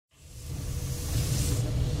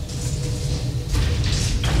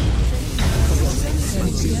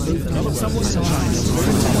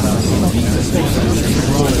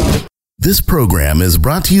This program is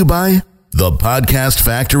brought to you by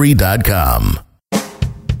thepodcastfactory.com.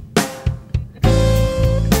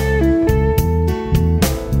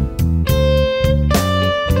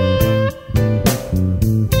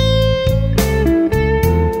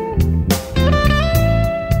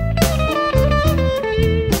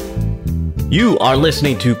 You are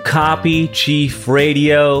listening to Copy Chief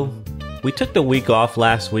Radio. We took the week off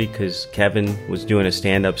last week because Kevin was doing a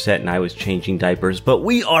stand-up set and I was changing diapers, but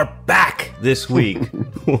we are back this week.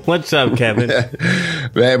 What's up, Kevin? Man,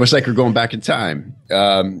 it was like we're going back in time.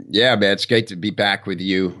 Yeah, man, it's great to be back with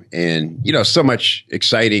you. And, you know, so much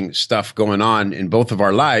exciting stuff going on in both of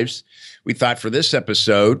our lives. We thought for this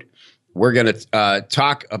episode, we're going to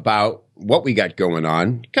talk about what we got going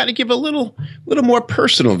on, kind of give a little more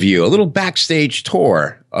personal view, a little backstage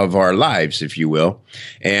tour of our lives, if you will.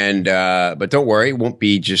 And but don't worry, it won't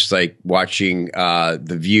be just like watching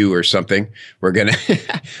The View or something. We're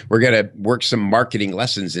gonna work some marketing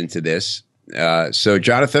lessons into this. So,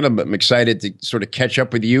 Jonathan, I'm excited to sort of catch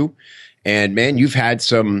up with you. And man, you've had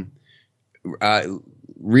some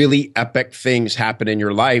really epic things happen in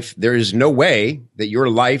your life. There is no way that your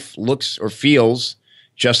life looks or feels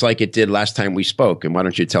just like it did last time we spoke. And why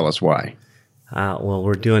don't you tell us why? Well,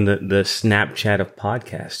 we're doing the Snapchat of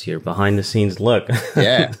podcasts here, behind the scenes look.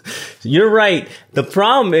 Yeah. You're right. The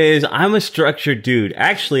problem is I'm a structured dude.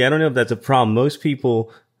 Actually, I don't know if that's a problem. Most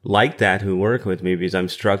people like that who work with me because I'm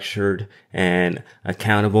structured and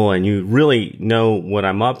accountable and you really know what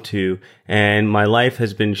I'm up to. And my life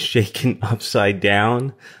has been shaken upside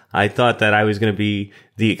down. I thought that I was going to be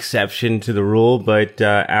the exception to the rule, but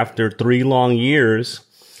after 3 long years,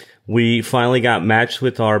 we finally got matched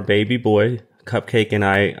with our baby boy. Cupcake and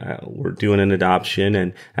I were doing an adoption,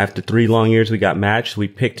 and after 3 long years, we got matched. We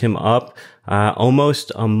picked him up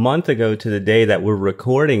almost a month ago to the day that we're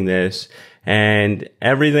recording this, and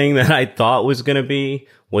everything that I thought was going to be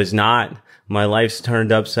was not. My life's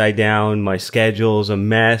turned upside down. My schedule's a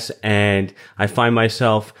mess. And I find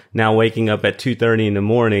myself now waking up at 2:30 in the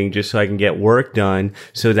morning just so I can get work done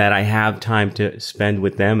so that I have time to spend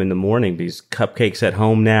with them in the morning because Cupcake's at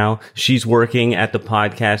home now. She's working at the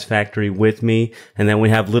podcast factory with me. And then we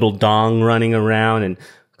have little Dong running around and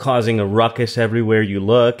causing a ruckus everywhere you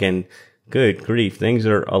look. And good grief, things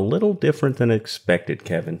are a little different than expected,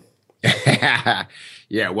 Kevin.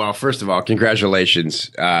 Yeah, well, first of all,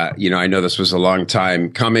 congratulations. You know, I know this was a long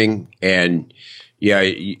time coming, and yeah,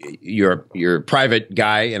 you're a private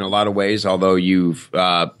guy in a lot of ways, although you've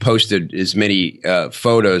posted as many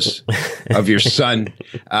photos of your son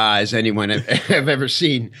as anyone I've ever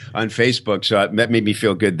seen on Facebook. So that made me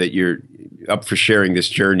feel good that you're up for sharing this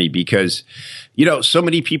journey because, you know, so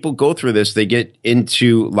many people go through this. They get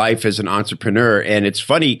into life as an entrepreneur, and it's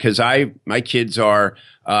funny because my kids are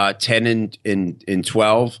 10 and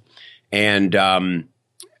 12. And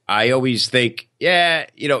I always think, yeah,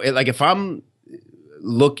 you know, like if I'm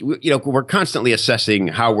we're constantly assessing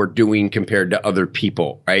how we're doing compared to other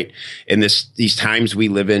people, right? In these times we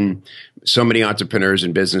live in, so many entrepreneurs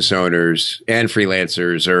and business owners and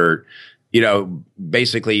freelancers are, you know,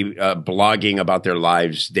 basically blogging about their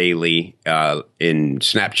lives daily in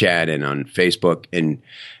Snapchat and on Facebook. And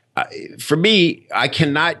for me, I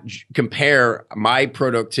cannot compare my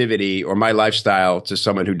productivity or my lifestyle to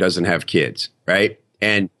someone who doesn't have kids, right?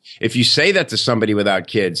 And if you say that to somebody without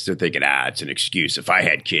kids, they're thinking, it's an excuse. If I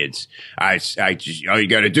had kids, I just all you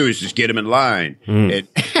got to do is just get them in line and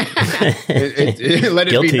let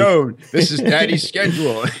it be known this is Daddy's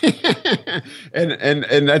schedule.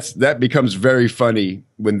 and that becomes very funny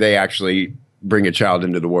when they actually bring a child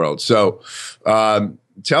into the world. So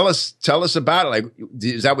tell us about it. Like,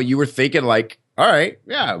 is that what you were thinking? Like, all right,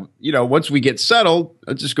 yeah, you know, once we get settled,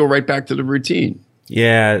 I'll just go right back to the routine.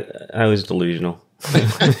 Yeah, I was delusional.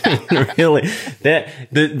 Really,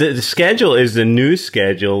 the schedule is the new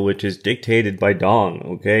schedule, which is dictated by Dong.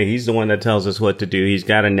 Okay, he's the one that tells us what to do. He's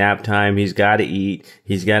got a nap time. He's got to eat.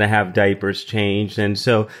 He's got to have diapers changed. And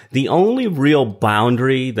so the only real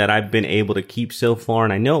boundary that I've been able to keep so far,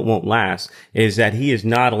 and I know it won't last, is that he is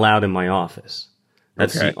not allowed in my office.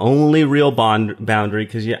 That's the only real boundary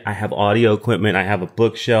because I have audio equipment. I have a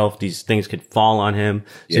bookshelf. These things could fall on him.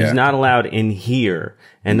 So he's not allowed in here.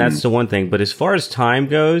 And that's the one thing. But as far as time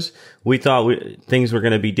goes, we thought things were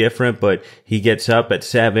going to be different, but he gets up at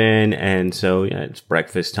 7. And so it's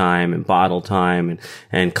breakfast time and bottle time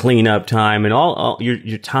and cleanup time and all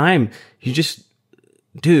your time. You just,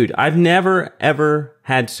 dude, I've never, ever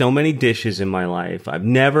had so many dishes in my life. I've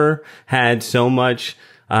never had so much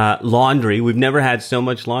laundry. We've never had so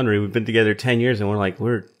much laundry. We've been together 10 years and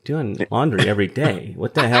we're doing laundry every day.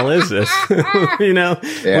 What the hell is this?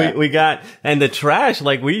 Yeah. We got, and the trash,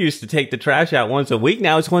 like we used to take the trash out once a week.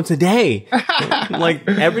 Now it's once a day. Like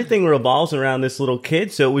everything revolves around this little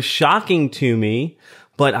kid. So it was shocking to me.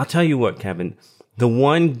 But I'll tell you what, Kevin, the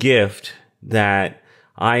one gift that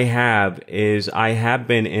I have is I have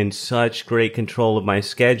been in such great control of my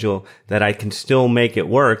schedule that I can still make it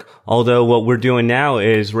work. Although what we're doing now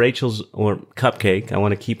is Rachel's, or Cupcake, I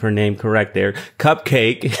want to keep her name correct there,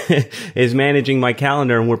 Cupcake is managing my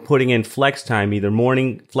calendar, and we're putting in flex time, either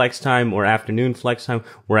morning flex time or afternoon flex time,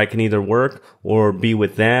 where I can either work or be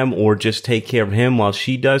with them or just take care of him while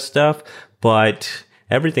she does stuff. But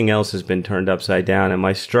everything else has been turned upside down, and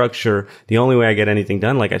my structure, the only way I get anything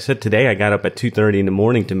done, like I said, today I got up at 2:30 in the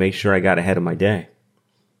morning to make sure I got ahead of my day.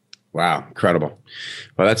 Wow, incredible.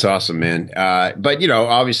 Well, that's awesome, man. But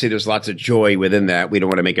obviously there's lots of joy within that. We don't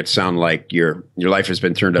want to make it sound like your life has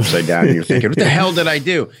been turned upside down and you're thinking, what the hell did I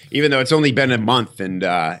do? Even though it's only been a month. And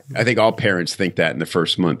I think all parents think that in the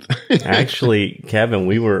first month. Actually, Kevin,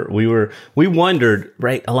 we wondered,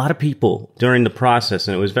 right? A lot of people during the process,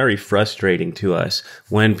 and it was very frustrating to us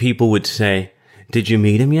when people would say, did you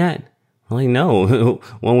meet him yet? I'm like, no,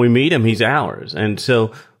 when we meet him, he's ours. And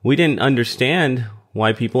so we didn't understand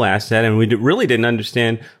why people asked that, and we really didn't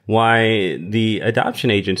understand why the adoption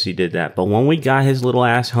agency did that. But when we got his little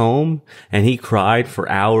ass home and he cried for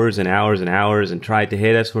hours and hours and hours and tried to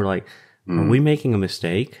hit us, we're like, are we making a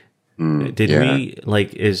mistake? Did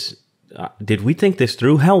we think this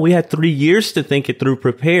through? Hell, we had 3 years to think it through,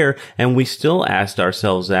 prepare, and we still asked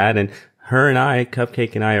ourselves that. And her and I,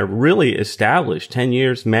 Cupcake and I, are really established, 10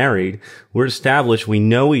 years married. We're established. We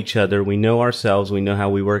know each other. We know ourselves. We know how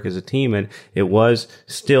we work as a team. And it was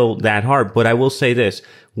still that hard. But I will say this.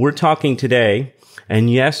 We're talking today, and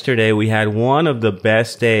yesterday we had one of the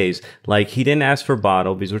best days. Like, he didn't ask for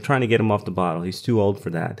bottle because we're trying to get him off the bottle. He's too old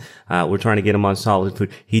for that. We're trying to get him on solid food.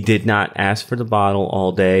 He did not ask for the bottle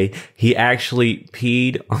all day. He actually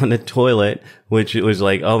peed on the toilet, which it was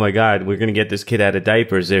like, oh my God, we're going to get this kid out of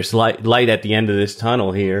diapers. There's light at the end of this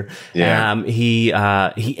tunnel here. Yeah. He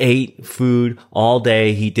ate food all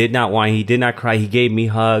day. He did not whine. He did not cry. He gave me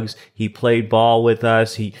hugs. He played ball with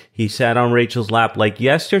us. He sat on Rachel's lap. Like,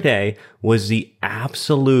 yesterday was the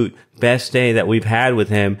absolute best day that we've had with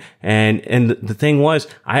him. And the thing was,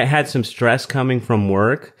 I had some stress coming from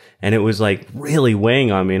work, and it was like really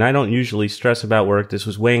weighing on me. And I don't usually stress about work. This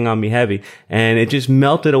was weighing on me heavy, and it just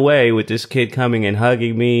melted away with this kid coming and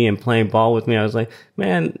hugging me and playing ball with me. I was like,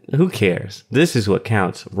 man, who cares? This is what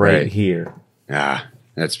counts right here. Ah,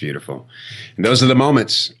 that's beautiful. And those are the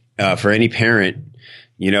moments for any parent.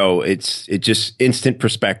 It's just instant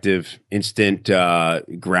perspective, instant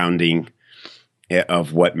grounding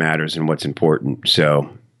of what matters and what's important. So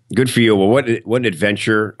good for you. Well, what an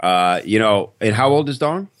adventure. And how old is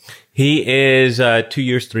Dawn? He is 2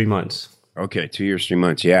 years, 3 months. Okay, 2 years, 3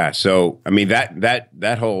 months. Yeah. So I mean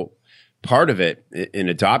that whole part of it in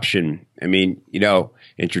adoption. I mean,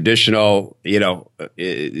 in traditional,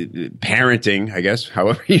 parenting, I guess,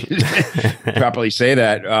 however you properly say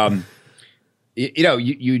that. You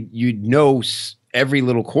know every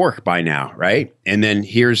little quirk by now, right? And then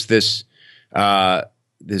here's this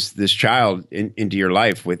this child into your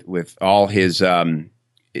life with all his.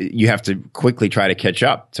 You have to quickly try to catch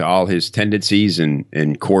up to all his tendencies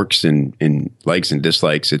and quirks and likes and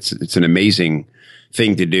dislikes. It's an amazing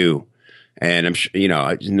thing to do, and I'm sure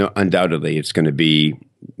undoubtedly it's going to be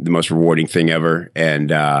the most rewarding thing ever.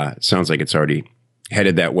 And it sounds like it's already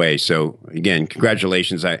headed that way. So again,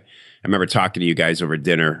 congratulations. I remember talking to you guys over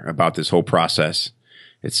dinner about this whole process.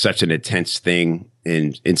 It's such an intense thing,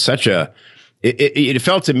 and in such a. It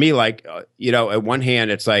felt to me like at one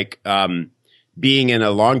hand it's like. Being in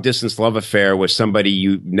a long distance love affair with somebody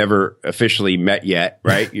you never officially met yet,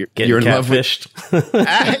 right? You're in love with.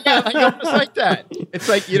 Yeah, almost like that. It's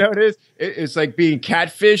like, it is. It's like being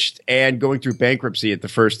catfished and going through bankruptcy at the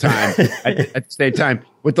first time at the same time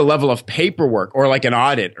with the level of paperwork or like an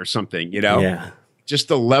audit or something, Yeah. Just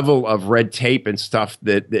the level of red tape and stuff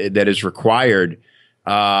that is required.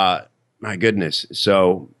 My goodness.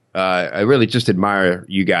 So I really just admire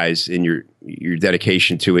you guys and your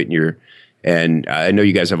dedication to it and I know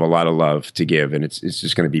you guys have a lot of love to give, and it's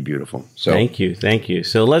just going to be beautiful. So thank you.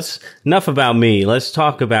 So enough about me. Let's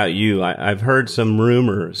talk about you. I've heard some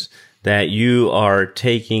rumors that you are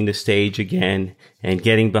taking the stage again and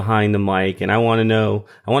getting behind the mic, and I want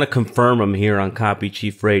to confirm them here on Copy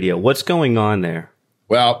Chief Radio. What's going on there?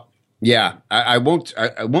 Well, yeah, I won't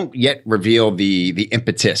yet reveal the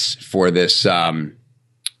impetus for this.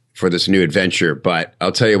 For this new adventure, but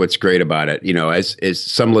I'll tell you what's great about it. As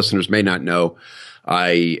some listeners may not know,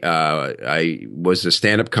 I was a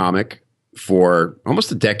stand-up comic for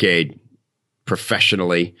almost a decade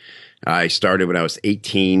professionally. I started when I was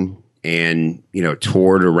 18 and,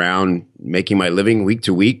 toured around making my living week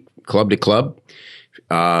to week, club to club,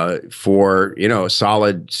 for, a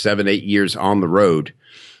solid 7-8 years on the road.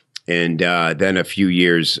 And then a few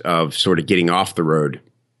years of sort of getting off the road.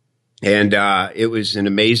 And it was an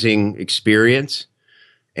amazing experience.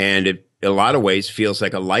 And it, in a lot of ways, feels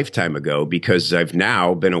like a lifetime ago because I've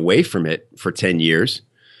now been away from it for 10 years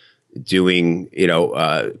doing,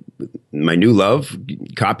 my new love,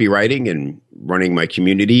 copywriting and running my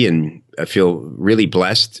community. And I feel really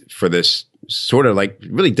blessed for this sort of like,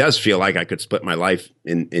 really does feel like I could split my life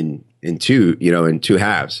in two, in two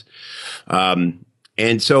halves.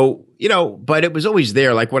 And so, but it was always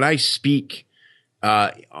there. Like when I speak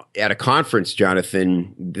at a conference,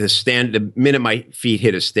 Jonathan, the minute my feet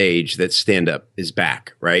hit a stage, that stand up is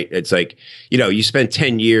back, right? It's like, you spend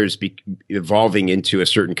 10 years evolving into a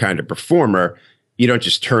certain kind of performer. You don't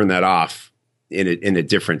just turn that off in a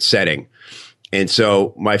different setting. And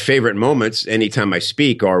so my favorite moments anytime I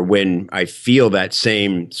speak are when I feel that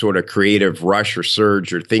same sort of creative rush or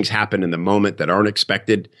surge or things happen in the moment that aren't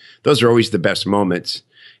expected. Those are always the best moments.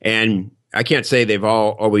 And I can't say they've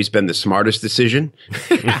always been the smartest decision.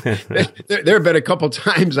 There have been a couple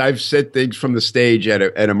times I've said things from the stage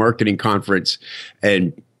at a marketing conference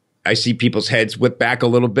and I see people's heads whip back a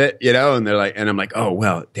little bit, and they're like, and I'm like, oh,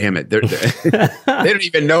 well, damn it. They don't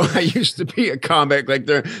even know I used to be a comic. Like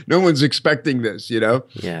no one's expecting this,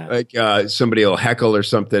 Yeah. Like somebody will heckle or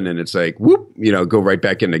something and it's like, whoop, go right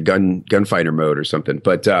back into gunfighter mode or something.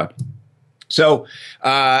 But, so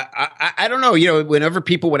I don't know, whenever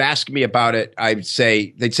people would ask me about it, they'd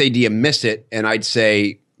say, do you miss it? And I'd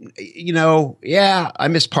say, yeah, I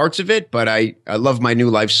miss parts of it, but I love my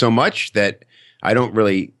new life so much that I don't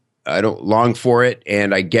long for it.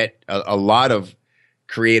 And I get a lot of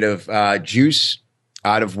creative juice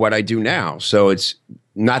out of what I do now. So it's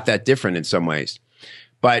not that different in some ways.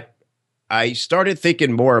 But I started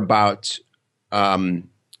thinking more about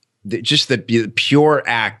just the pure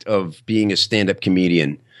act of being a stand-up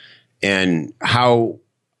comedian and how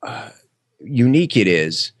unique it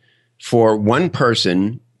is for one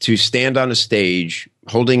person to stand on a stage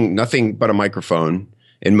holding nothing but a microphone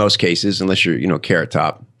in most cases, unless you're, Carrot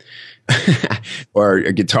Top or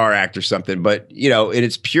a guitar act or something. But, in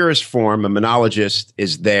its purest form, a monologist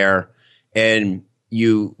is there and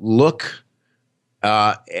you look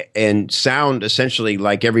and sound essentially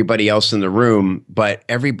like everybody else in the room, but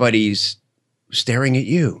everybody's staring at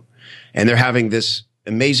you and they're having this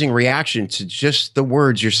amazing reaction to just the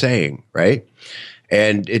words you're saying, right?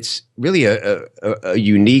 And it's really a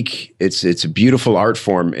unique, it's a beautiful art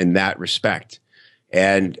form in that respect.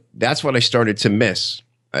 And that's what I started to miss.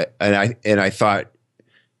 And I thought,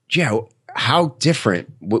 how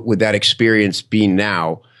different would that experience be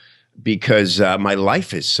now? Because my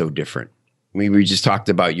life is so different. I mean, we just talked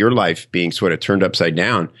about your life being sort of turned upside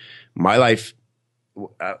down. My life,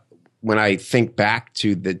 when I think back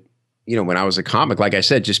to when I was a comic, like I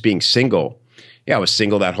said, just being single. Yeah, I was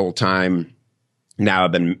single that whole time. Now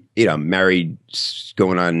I've been, married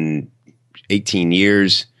going on 18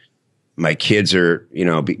 years. My kids are,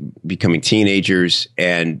 becoming teenagers.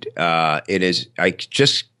 And I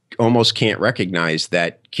just almost can't recognize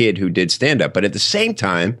that kid who did stand up. But at the same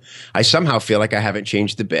time, I somehow feel like I haven't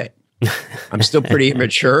changed a bit. I'm still pretty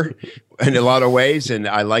immature in a lot of ways, and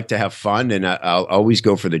I like to have fun, and I'll always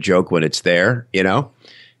go for the joke when it's there,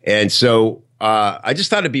 And so I just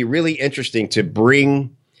thought it'd be really interesting to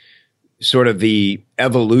bring sort of the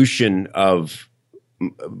evolution of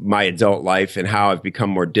my adult life and how I've become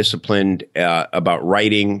more disciplined about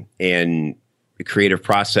writing and the creative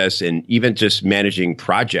process and even just managing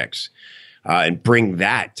projects and bring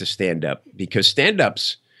that to stand-up, because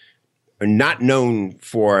stand-ups are not known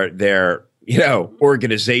for their,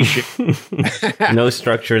 organization. No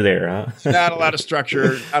structure there, huh? Not a lot of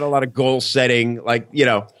structure, not a lot of goal setting,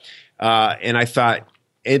 and I thought,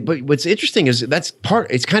 but what's interesting is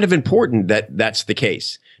it's kind of important that that's the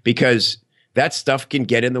case, because that stuff can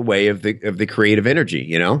get in the way of the creative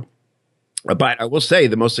energy, But I will say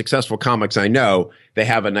the most successful comics I know, they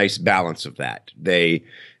have a nice balance of that. They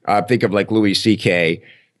think of like Louis C.K.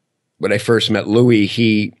 When I first met Louis,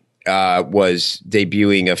 he was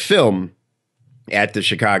debuting a film at the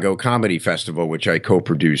Chicago Comedy Festival, which I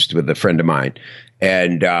co-produced with a friend of mine.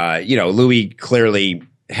 And, Louis clearly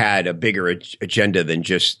had a bigger agenda than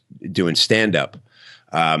just doing stand-up.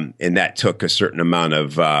 And that took a certain amount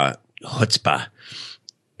of chutzpah.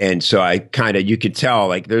 And so you could tell,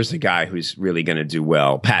 like, there's a guy who's really going to do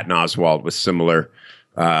well. Patton Oswalt was similar.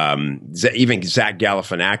 Even Zach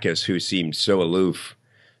Galifianakis, who seemed so aloof,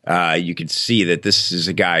 you could see that this is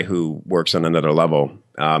a guy who works on another level.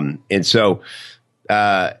 And so,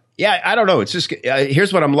 yeah, I don't know. It's just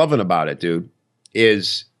here's what I'm loving about it, dude.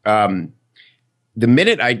 Is the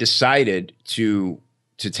minute I decided to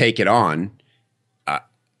take it on,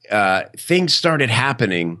 things started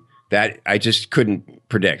happening that I just couldn't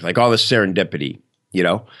predict, like all this serendipity. You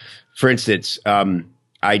know, for instance,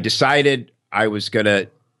 I decided I was going to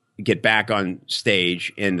get back on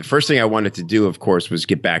stage. And the first thing I wanted to do, of course, was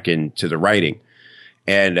get back into the writing.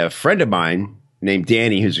 And a friend of mine named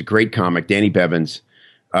Danny, who's a great comic, Danny Bevins,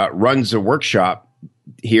 runs a workshop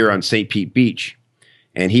here on St. Pete Beach.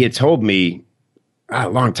 And he had told me a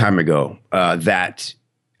long time ago that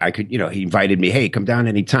I could, he invited me, hey, come down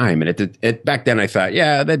anytime. And back then I thought,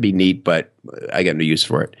 yeah, that'd be neat, but I got no use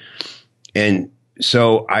for it. And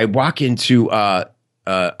so I walk into a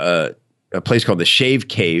place called the Shave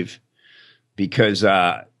Cave because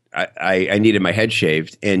I needed my head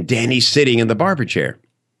shaved, and Danny's sitting in the barber chair.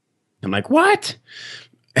 I'm like, what?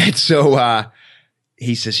 And so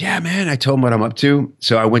he says, yeah, man, I told him what I'm up to.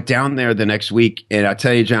 So I went down there the next week, and I'll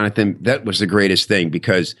tell you, Jonathan, that was the greatest thing,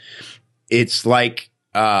 because it's like,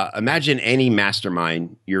 imagine any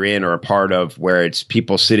mastermind you're in or a part of where it's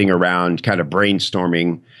people sitting around kind of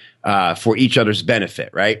brainstorming for each other's benefit,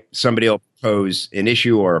 right? Somebody will pose an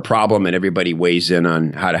issue or a problem and everybody weighs in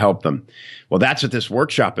on how to help them. Well, that's what this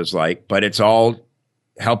workshop is like, but it's all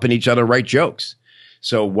helping each other write jokes.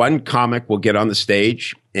 So one comic will get on the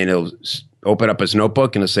stage and he'll open up his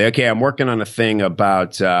notebook and he'll say, okay, I'm working on a thing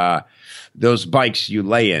about those bikes you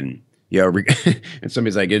lay in. And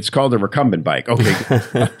somebody's like, it's called a recumbent bike.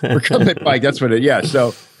 Okay, recumbent bike, that's what it, yeah.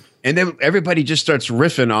 So, and then everybody just starts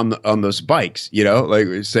riffing on those bikes, like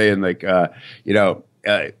we're saying, like,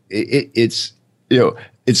 it's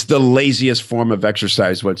the laziest form of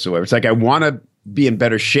exercise whatsoever. It's like, I want to be in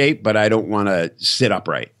better shape, but I don't want to sit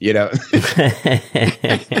upright,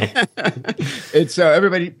 And so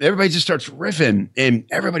everybody just starts riffing and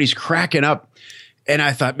everybody's cracking up. And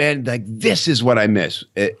I thought, man, like, this is what I miss.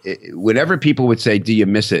 Whenever people would say, do you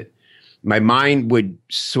miss it? My mind would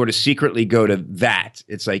sort of secretly go to that.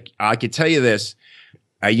 It's like, I could tell you this.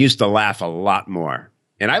 I used to laugh a lot more,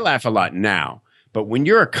 and I laugh a lot now. But when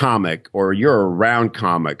you're a comic or you're around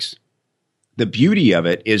comics, the beauty of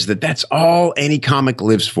it is that that's all any comic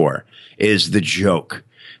lives for, is the joke.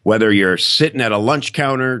 Whether you're sitting at a lunch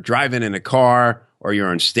counter, driving in a car, or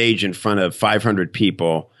you're on stage in front of 500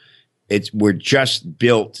 people, we're just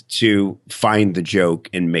built to find the joke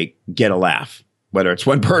and get a laugh, whether it's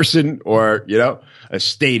one person or, a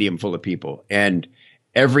stadium full of people. And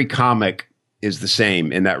every comic is the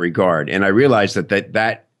same in that regard. And I realized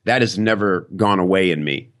that has never gone away in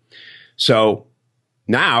me. So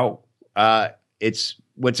now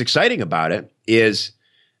what's exciting about it is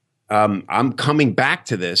I'm coming back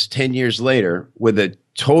to this 10 years later with a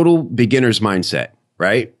total beginner's mindset,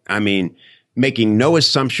 right? I mean, making no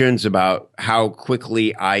assumptions about how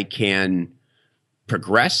quickly I can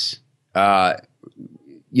progress. I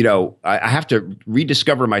have to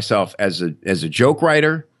rediscover myself as a joke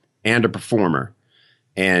writer and a performer.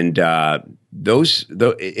 And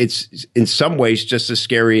it's in some ways just as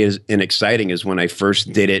scary and exciting as when I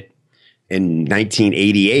first did it in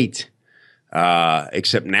 1988.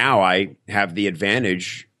 Except now I have the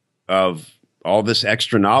advantage of all this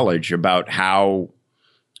extra knowledge about how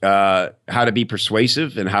to be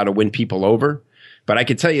persuasive and how to win people over. But I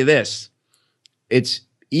can tell you this, it's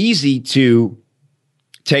easy to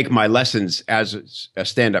take my lessons as a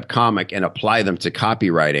stand-up comic and apply them to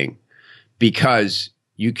copywriting, because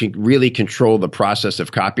you can really control the process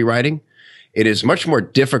of copywriting. It is much more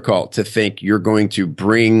difficult to think you're going to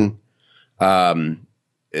bring the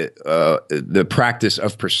practice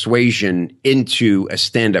of persuasion into a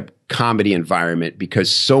stand-up comedy environment,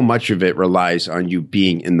 because so much of it relies on you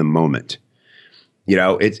being in the moment.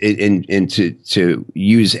 And to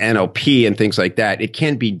use NLP and things like that, it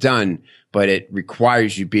can be done, but it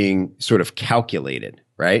requires you being sort of calculated,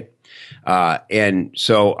 right? And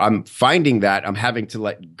so I'm finding that I'm having to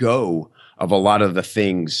let go of a lot of the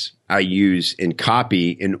things I use in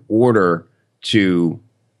copy in order to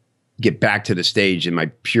get back to the stage in my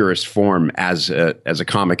purest form as a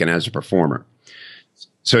comic and as a performer.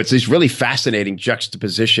 So it's this really fascinating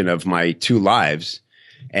juxtaposition of my two lives,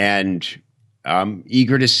 and I'm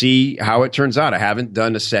eager to see how it turns out. I haven't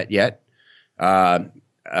done a set yet.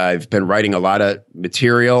 I've been writing a lot of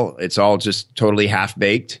material. It's all just totally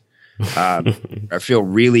half-baked. I feel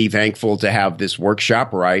really thankful to have this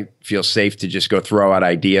workshop where I feel safe to just go throw out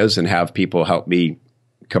ideas and have people help me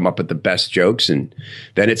come up with the best jokes. And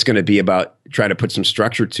then it's going to be about trying to put some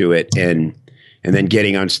structure to it and then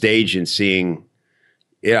getting on stage and seeing,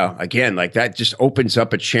 again, like that just opens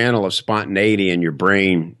up a channel of spontaneity in your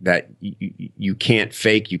brain that you can't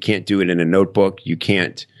fake. You can't do it in a notebook. You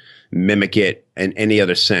can't mimic it in any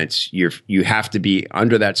other sense. You have to be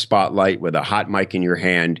under that spotlight with a hot mic in your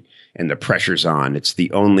hand and the pressure's on. It's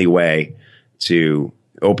the only way to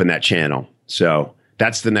open that channel. So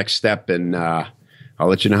that's the next step, and I'll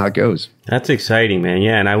let you know how it goes. That's exciting, man.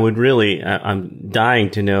 Yeah, and I would really, I'm dying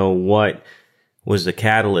to know what was the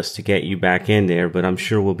catalyst to get you back in there, but I'm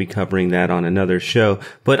sure we'll be covering that on another show.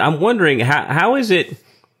 But I'm wondering, how is it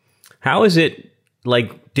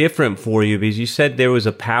like different for you? Because you said there was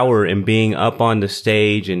a power in being up on the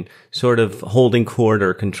stage and sort of holding court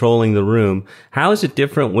or controlling the room. How is it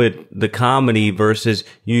different with the comedy versus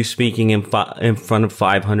you speaking in front of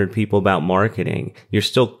 500 people about marketing? You're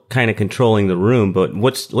still kind of controlling the room, but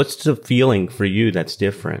what's the feeling for you that's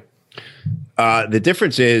different? The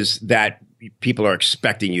difference is that people are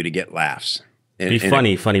expecting you to get laughs. Be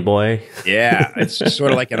funny, funny boy. Yeah. It's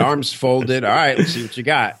sort of like an arms folded. All right, let's see what you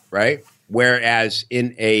got, right? Whereas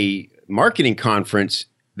in a marketing conference,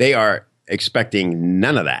 they are expecting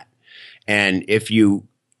none of that. And if you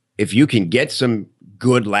can get some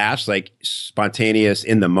good laughs, like spontaneous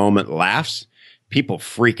in the moment laughs, people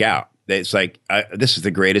freak out. It's like, this is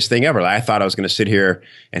the greatest thing ever. I thought I was going to sit here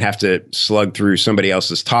and have to slug through somebody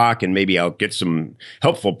else's talk and maybe I'll get some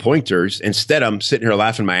helpful pointers. Instead, I'm sitting here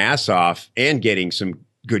laughing my ass off and getting some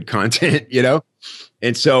good content,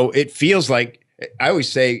 And so it feels like, I always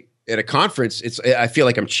say, at a conference, I feel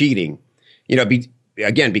like I'm cheating,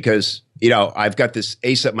 because, I've got this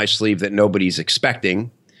ace up my sleeve that nobody's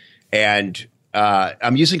expecting, and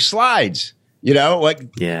I'm using slides,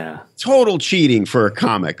 total cheating for a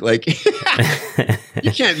comic. Like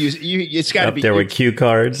you can't use it's got to be there with cue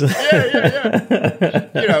cards.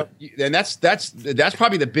 Yeah. And that's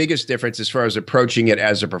probably the biggest difference as far as approaching it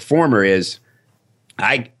as a performer is.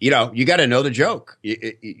 You got to know the joke.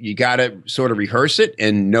 You got to sort of rehearse it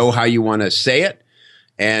and know how you want to say it,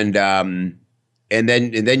 and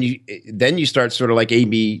then you start sort of like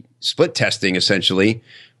A/B split testing essentially,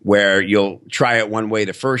 where you'll try it one way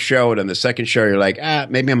the first show, and then the second show you're like,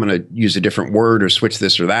 maybe I'm going to use a different word or switch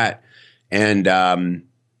this or that, and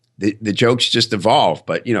the jokes just evolve.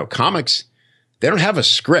 But comics, they don't have a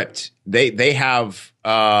script. They have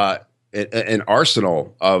an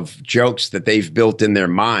arsenal of jokes that they've built in their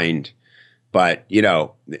mind. But,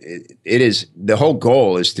 it is the whole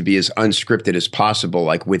goal is to be as unscripted as possible,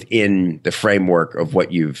 like within the framework of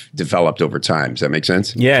what you've developed over time. Does that make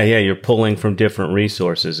sense? Yeah. You're pulling from different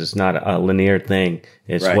resources. It's not a linear thing.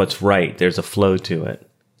 It's right. What's right. There's a flow to it.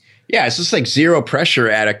 Yeah. It's just like zero pressure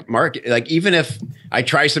at a market. Like even if I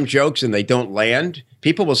try some jokes and they don't land,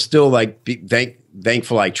 people will still like be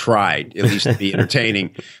thankful I tried, at least to be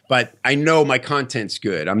entertaining. But I know my content's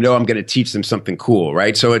good. I know I'm going to teach them something cool,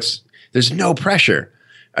 right? So there's no pressure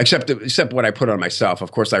except what I put on myself.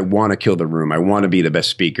 Of course, I want to kill the room. I want to be the best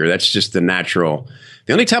speaker. That's just the natural.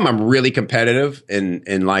 The only time I'm really competitive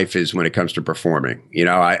in life is when it comes to performing.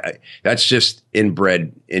 That's just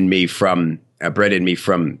inbred in me from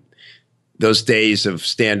those days of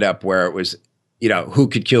stand up where it was, who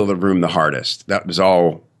could kill the room the hardest. That was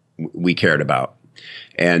all we cared about.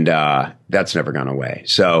 And that's never gone away.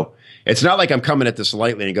 So it's not like I'm coming at this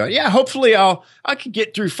lightly and going, yeah, hopefully I could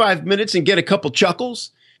get through 5 minutes and get a couple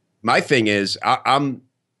chuckles. My thing is I'm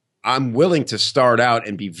willing to start out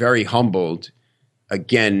and be very humbled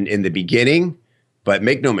again in the beginning, but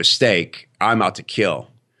make no mistake, I'm out to kill.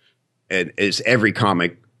 And as every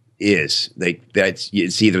comic is,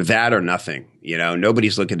 it's either that or nothing.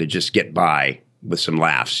 Nobody's looking to just get by with some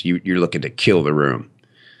laughs. You're looking to kill the room.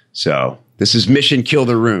 So this is Mission Kill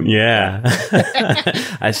the Room. Yeah.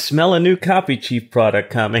 I smell a new Copy Chief product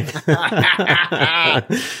coming.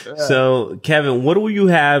 So, Kevin, what do you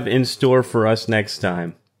have in store for us next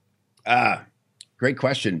time? Great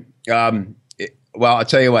question. Well, I'll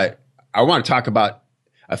tell you what. I want to talk about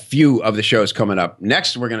a few of the shows coming up.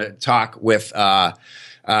 Next, we're going to talk with my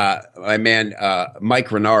man,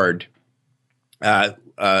 Mike Renard. I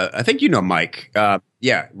think you know Mike.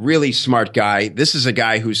 Yeah, really smart guy. This is a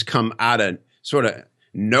guy who's come out of sort of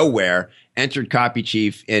nowhere, entered Copy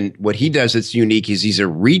Chief, and what he does that's unique is he's a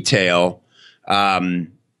retail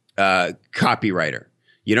copywriter.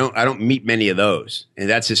 I don't meet many of those, and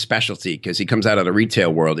that's his specialty because he comes out of the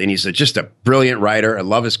retail world, and he's just a brilliant writer. I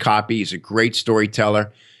love his copy. He's a great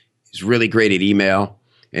storyteller. He's really great at email,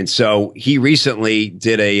 and so he recently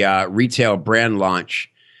did a retail brand launch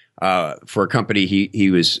for a company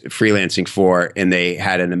he was freelancing for, and they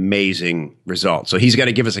had an amazing result. So he's going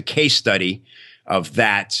to give us a case study of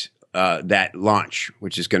that launch,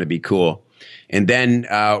 which is going to be cool. And then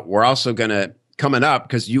we're also going to, coming up,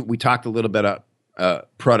 because we talked a little bit of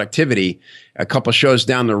productivity, a couple shows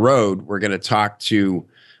down the road, we're going to talk to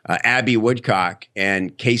Abby Woodcock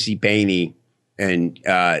and Casey Bainey. And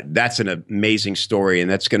that's an amazing story. And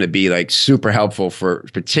that's going to be like super helpful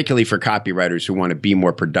particularly for copywriters who want to be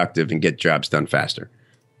more productive and get jobs done faster.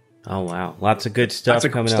 Oh, wow. Lots of good stuff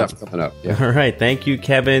coming up. Yeah. All right. Thank you,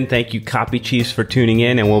 Kevin. Thank you, Copy Chiefs, for tuning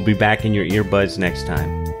in. And we'll be back in your earbuds next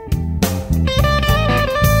time.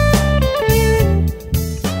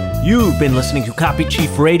 You've been listening to Copy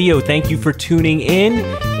Chief Radio. Thank you for tuning in.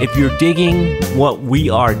 If you're digging what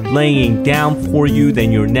we are laying down for you,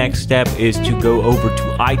 then your next step is to go over to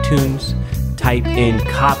iTunes, type in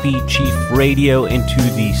Copy Chief Radio into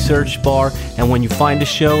the search bar, and when you find a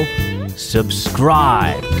show,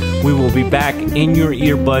 subscribe. We will be back in your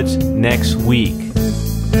earbuds next week.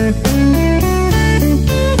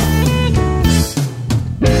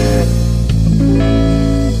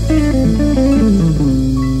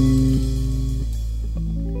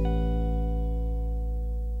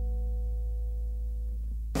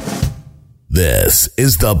 This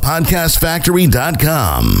is the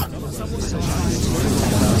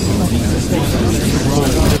podcastfactory.com.